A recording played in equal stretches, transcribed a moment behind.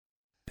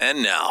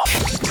And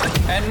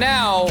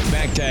now,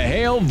 back to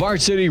Hail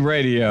Varsity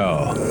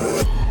Radio.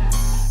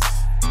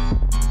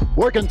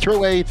 Working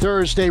through a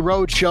Thursday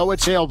road show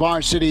at Hail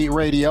Varsity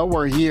Radio.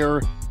 We're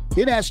here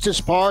in Estes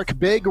Park,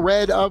 Big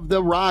Red of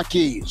the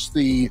Rockies.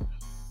 The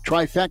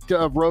trifecta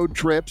of road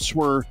trips.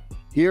 We're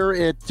here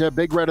at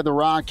Big Red of the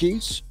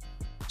Rockies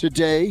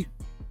today.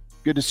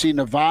 Good to see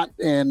Navat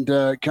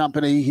and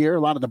company here. A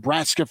lot of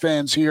Nebraska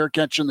fans here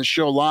catching the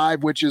show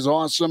live, which is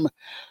awesome.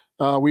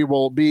 We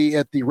will be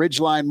at the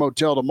Ridgeline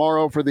Motel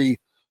tomorrow for the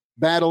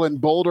Battle in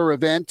Boulder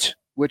event,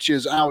 which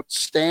is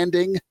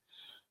outstanding.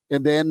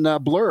 And then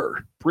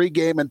Blur,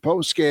 pregame and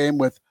postgame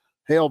with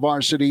Hail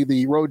Varsity,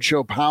 the road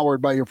show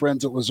powered by your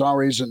friends at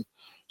Lazari's and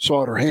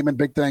Sauter Heyman.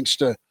 Big thanks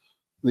to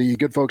the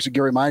good folks at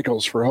Gary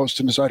Michaels for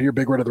hosting us out here,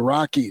 Big Red of the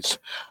Rockies.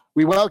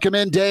 We welcome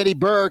in Danny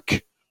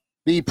Burke,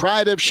 the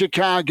pride of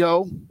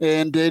Chicago,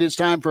 and it is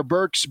time for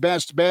Burke's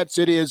Best Bets.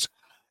 It is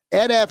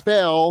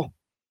NFL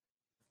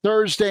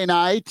Thursday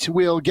night.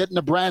 We'll get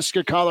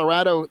Nebraska,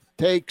 Colorado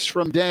takes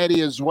from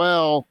Danny as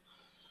well.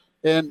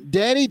 And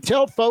Danny,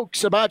 tell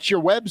folks about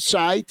your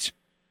website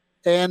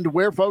and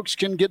where folks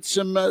can get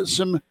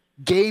some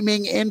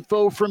gaming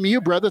info from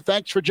you, brother.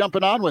 Thanks for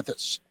jumping on with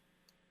us.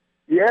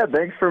 Yeah,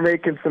 thanks for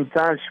making some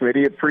time,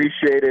 Schmitty.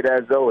 Appreciate it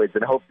as always,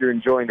 and hope you're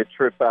enjoying the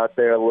trip out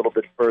there a little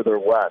bit further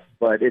west.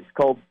 But it's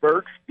called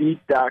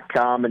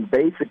burksbeat.com, and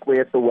basically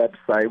at the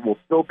website we'll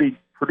still be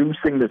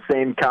producing the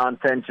same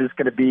content, just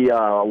going to be a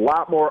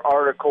lot more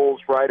articles,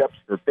 write-ups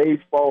for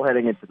baseball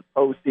heading into the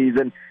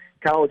postseason,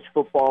 college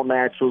football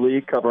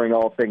naturally, covering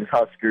all things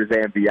Huskers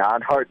and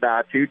beyond. Hard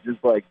not to,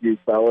 just like you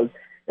fellas.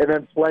 And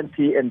then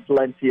plenty of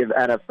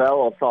NFL.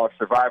 I'll talk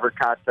survivor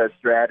contest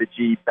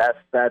strategy, best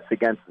bets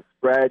against the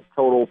spread,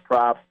 total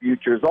props,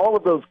 futures, all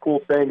of those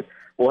cool things.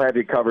 We'll have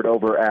you covered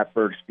over at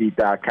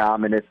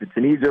burkspeed.com. And if it's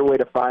an easier way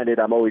to find it,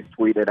 I'm always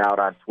tweeting out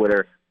on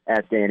Twitter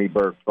at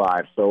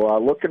DannyBurke5. So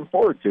looking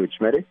forward to it,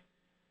 Schmitty.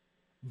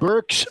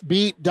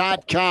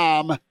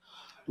 burksbeat.com.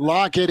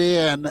 Lock it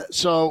in.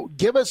 So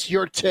give us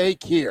your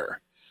take here,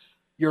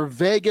 your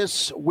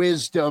Vegas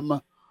wisdom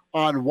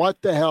on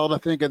what the hell to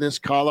think of this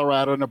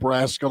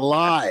Colorado-Nebraska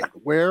line.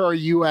 Where are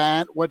you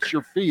at? What's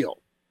your feel?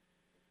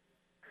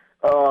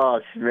 Oh,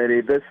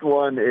 Schmitty, this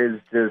one is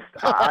just,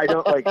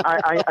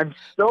 I'm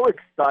so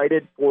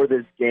excited for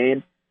this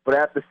game, but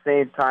at the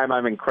same time,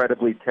 I'm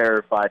incredibly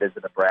terrified as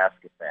a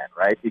Nebraska fan,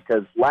 right?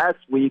 Because last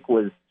week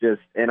was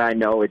just, and I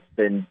know it's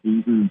been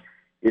beaten,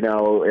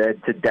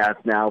 to death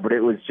now, but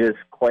it was just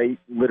quite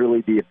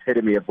literally the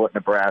epitome of what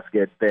Nebraska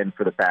has been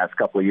for the past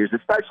couple of years,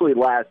 especially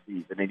last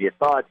season. And you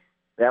thought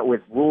that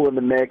with Rule in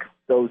the mix,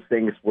 those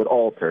things would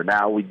alter.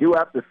 Now, we do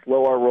have to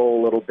slow our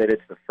roll a little bit.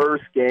 It's the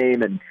first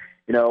game, and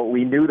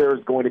we knew there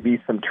was going to be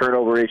some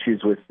turnover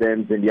issues with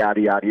Sims and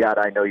yada, yada,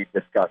 yada. I know you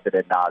discussed it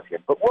ad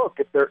nauseum. But look,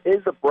 if there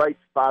is a bright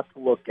spot to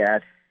look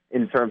at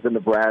in terms of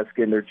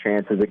Nebraska and their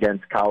chances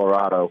against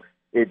Colorado,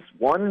 it's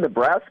one,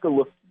 Nebraska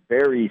looked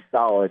very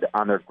solid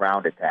on their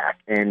ground attack.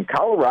 And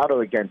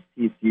Colorado against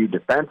TCU,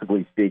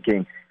 defensively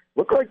speaking,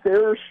 looked like they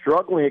were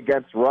struggling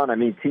against run. I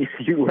mean,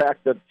 TCU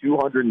racked up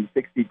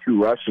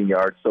 262 rushing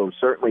yards, so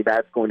certainly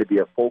that's going to be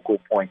a focal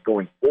point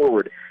going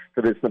forward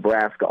for this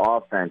Nebraska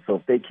offense. So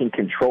if they can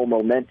control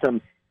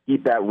momentum,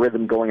 keep that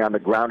rhythm going on the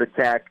ground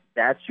attack,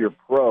 that's your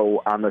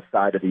pro on the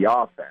side of the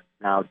offense.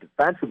 Now,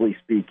 defensively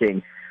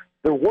speaking,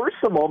 there were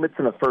some moments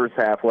in the first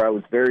half where I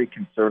was very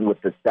concerned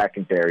with the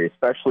secondary,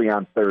 especially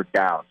on third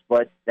downs,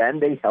 but then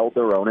they held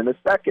their own in the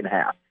second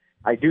half.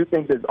 I do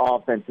think this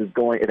offense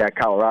that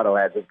Colorado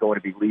has is going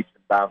to be leaps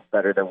and bounds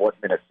better than what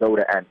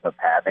Minnesota ends up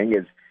having.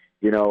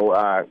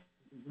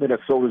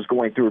 Minnesota's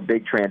going through a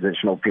big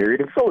transitional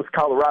period, and so is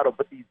Colorado,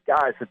 but these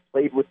guys have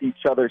played with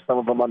each other, some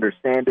of them under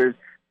Sanders,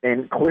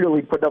 and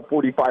clearly put up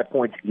 45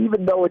 points.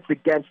 Even though it's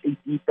against a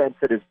defense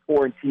that is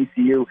poor in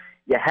TCU,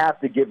 you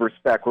have to give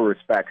respect where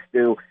respect's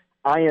due.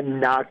 I am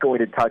not going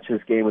to touch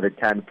this game with a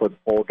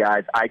 10-foot pole,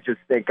 guys. I just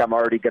think I'm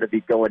already going to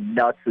be going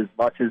nuts as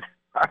much as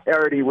I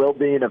already will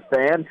being a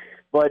fan.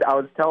 But I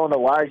was telling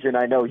Elijah, and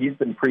I know he's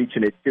been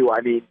preaching it too, I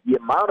mean, the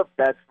amount of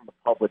bets from the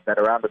public that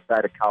are on the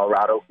side of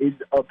Colorado is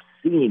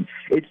obscene.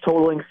 It's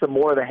totaling some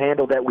more of the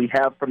handle that we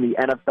have from the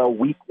NFL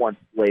Week 1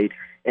 slate.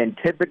 And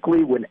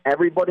typically when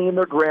everybody and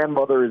their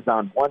grandmother is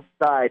on one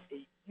side,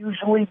 it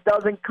usually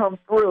doesn't come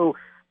through.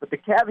 But the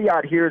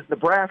caveat here is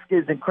Nebraska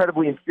is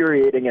incredibly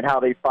infuriating in how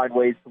they find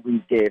ways to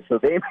lose games. So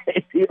they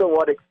may be the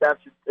one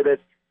exception to this.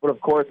 But, of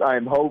course,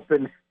 I'm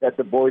hoping that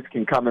the boys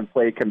can come and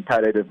play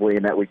competitively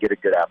and that we get a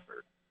good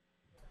effort.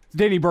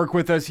 Danny Burke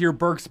with us here,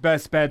 Burke's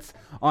Best Bets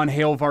on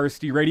Hail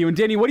Varsity Radio. And,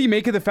 Danny, what do you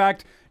make of the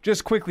fact,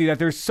 just quickly, that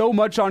there's so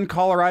much on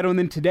Colorado, and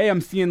then today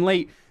I'm seeing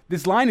late,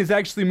 this line is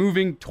actually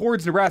moving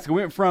towards Nebraska. It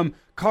went from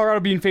Colorado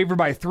being favored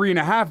by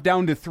 3.5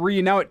 down to 3,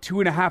 and now at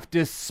 2.5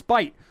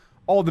 despite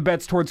all the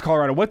bets towards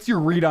Colorado. What's your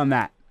read on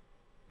that?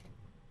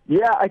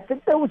 Yeah, I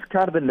think that was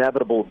kind of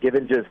inevitable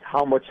given just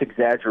how much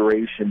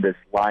exaggeration this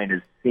line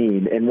has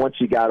seen. And once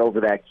you got over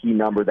that key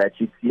number, that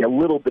you'd see a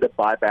little bit of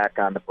buyback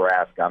on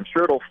Nebraska. I'm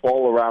sure it'll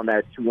fall around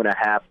that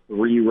 2.5,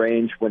 3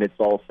 range when it's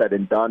all said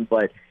and done.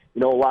 But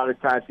a lot of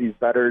times these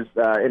bettors,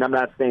 and I'm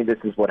not saying this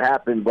is what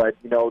happened, but,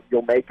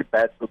 you'll make a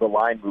bet so the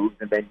line moves,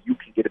 and then you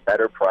can get a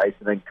better price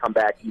and then come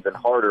back even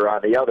harder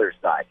on the other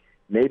side.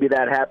 Maybe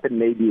that happened,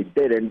 maybe it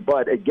didn't.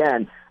 But,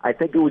 again, I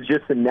think it was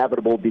just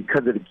inevitable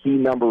because of the key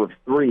number of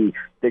 3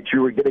 that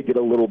you were going to get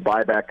a little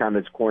buyback on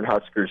this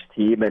Cornhuskers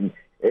team. And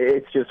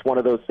it's just one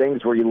of those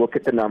things where you look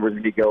at the numbers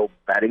and you go,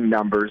 betting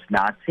numbers,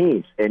 not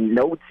teams. And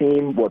no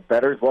team, what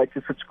bettors like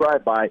to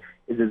subscribe by,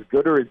 is as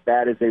good or as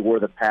bad as they were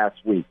the past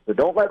week. So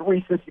don't let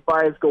recency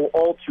bias go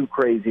all too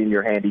crazy in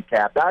your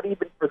handicap, not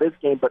even for this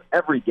game, but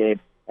every game.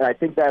 And I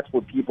think that's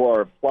what people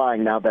are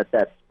applying now that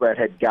spread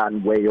had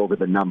gotten way over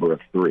the number of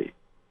 3.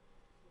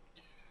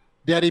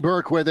 Danny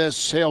Burke with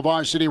us, Hail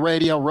Varsity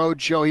Radio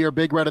Roadshow here,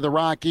 Big Red of the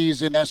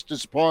Rockies in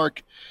Estes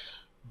Park.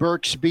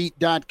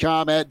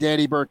 Burke'sBeat.com at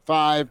Danny Burke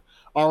 5.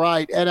 All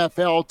right,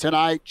 NFL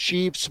tonight,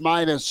 Chiefs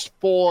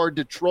 -4,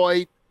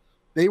 Detroit.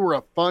 They were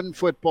a fun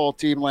football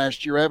team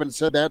last year. I haven't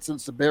said that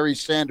since the Barry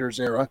Sanders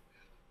era.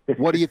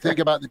 What do you think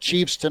about the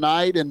Chiefs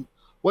tonight, and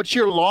what's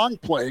your long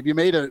play? Have you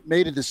made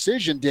a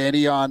decision,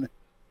 Danny, on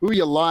who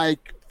you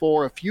like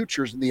for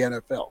futures in the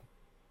NFL?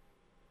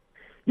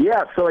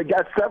 Yeah, so I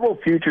got several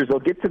futures. I'll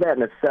get to that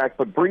in a sec,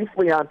 but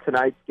briefly on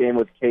tonight's game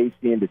with KC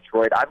and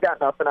Detroit, I've got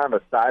nothing on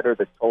the side or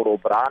the total,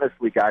 but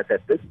honestly, guys,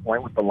 at this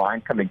point with the line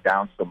coming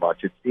down so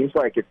much, it seems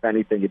like, if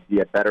anything, it'd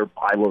be a better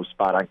buy low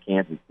spot on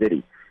Kansas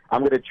City.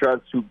 I'm going to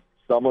trust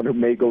someone who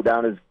may go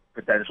down as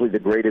potentially the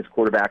greatest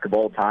quarterback of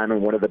all time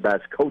and one of the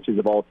best coaches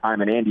of all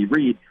time, and Andy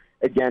Reid,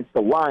 against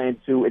the Lions,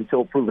 who,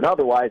 until proven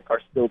otherwise, are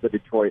still the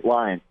Detroit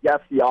Lions. Yes,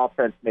 the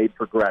offense made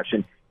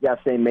progression. Yes,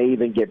 they may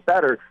even get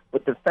better,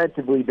 but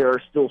defensively there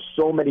are still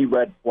so many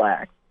red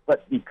flags.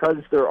 But because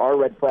there are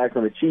red flags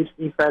on the Chiefs'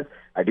 defense,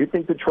 I do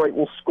think Detroit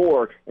will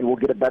score and will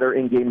get a better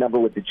in-game number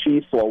with the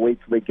Chiefs, so I'll wait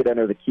till they get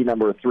under the key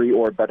number of 3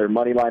 or a better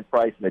money line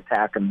price and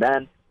attack them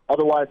then.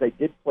 Otherwise, I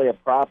did play a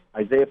prop,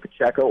 Isaiah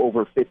Pacheco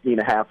over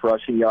 50.5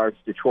 rushing yards.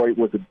 Detroit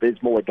was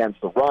abysmal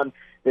against the run.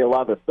 They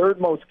allowed the 3rd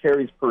most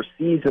carries per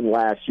season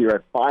last year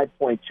at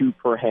 5.2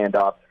 per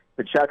handoff.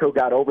 Pacheco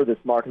got over this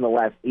mark in the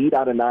last 8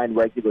 out of 9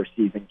 regular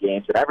season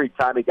games, and every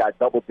time he got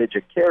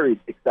double-digit carries,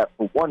 except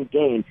for one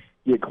game,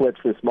 he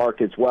eclipsed this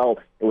mark as well.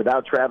 And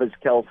without Travis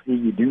Kelce,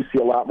 you do see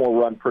a lot more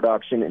run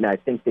production, and I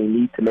think they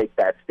need to make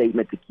that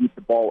statement to keep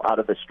the ball out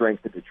of the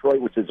strength of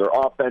Detroit, which is their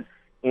offense,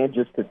 and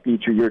just to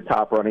feature your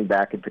top running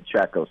back in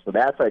Pacheco. So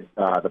that's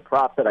the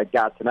prop that I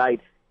got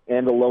tonight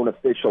and the lone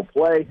official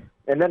play.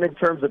 And then in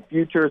terms of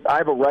futures, I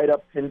have a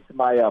write-up pinned to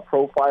my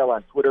profile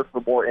on Twitter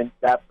for more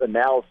in-depth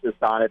analysis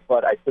on it.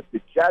 But I took the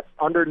Jets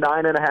under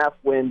 9.5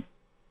 wins,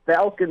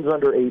 Falcons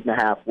under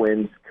 8.5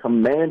 wins,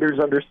 Commanders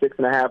under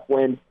 6.5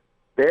 wins.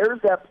 Bears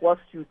at plus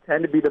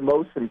 210 to be the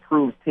most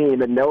improved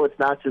team. And no, it's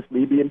not just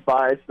me being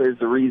biased.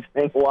 There's a reason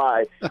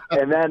why.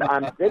 And then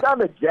I'm big on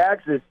the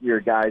Jags this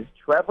year, guys.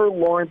 Trevor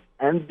Lawrence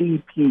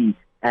MVP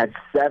at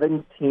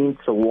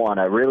 17-1.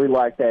 I really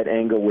like that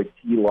angle with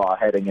T-Law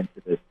heading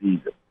into this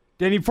season.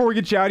 Danny, before we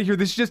get you out of here,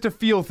 this is just a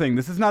feel thing.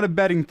 This is not a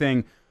betting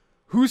thing.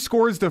 Who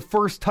scores the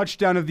first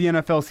touchdown of the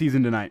NFL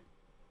season tonight?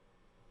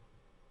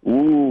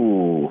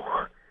 Ooh.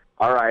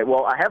 All right.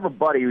 Well, I have a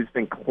buddy who's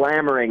been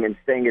clamoring and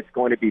saying it's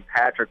going to be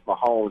Patrick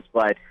Mahomes,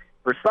 but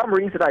for some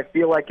reason I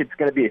feel like it's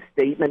going to be a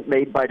statement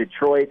made by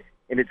Detroit,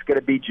 and it's going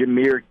to be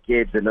Jahmyr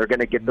Gibbs, and they're going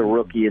to get the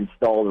rookie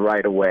installed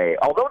right away.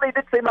 Although they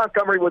did say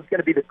Montgomery was going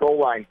to be the goal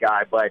line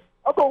guy, but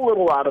I'll go a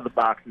little out of the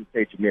box and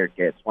say Jahmyr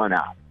Gibbs. Why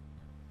not?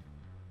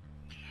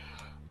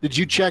 Did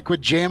you check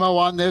with JMO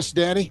on this,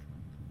 Danny?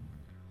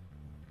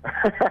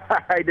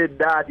 I did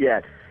not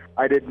yet.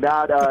 I did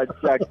not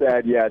check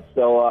that yet.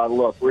 So,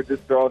 look, we're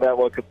just throwing that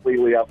one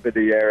completely up in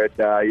the air. And,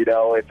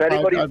 if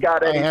anybody's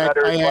got any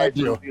better advice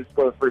to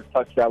score the first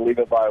touchdown, leave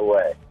it my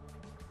way.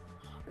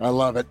 I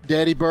love it.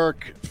 Danny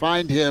Burke,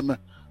 find him,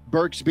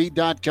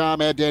 Burke'sBeat.com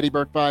at Danny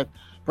Burke 5.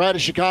 Pride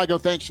of Chicago,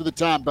 thanks for the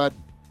time, bud.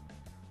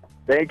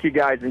 Thank you,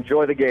 guys.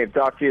 Enjoy the game.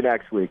 Talk to you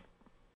next week.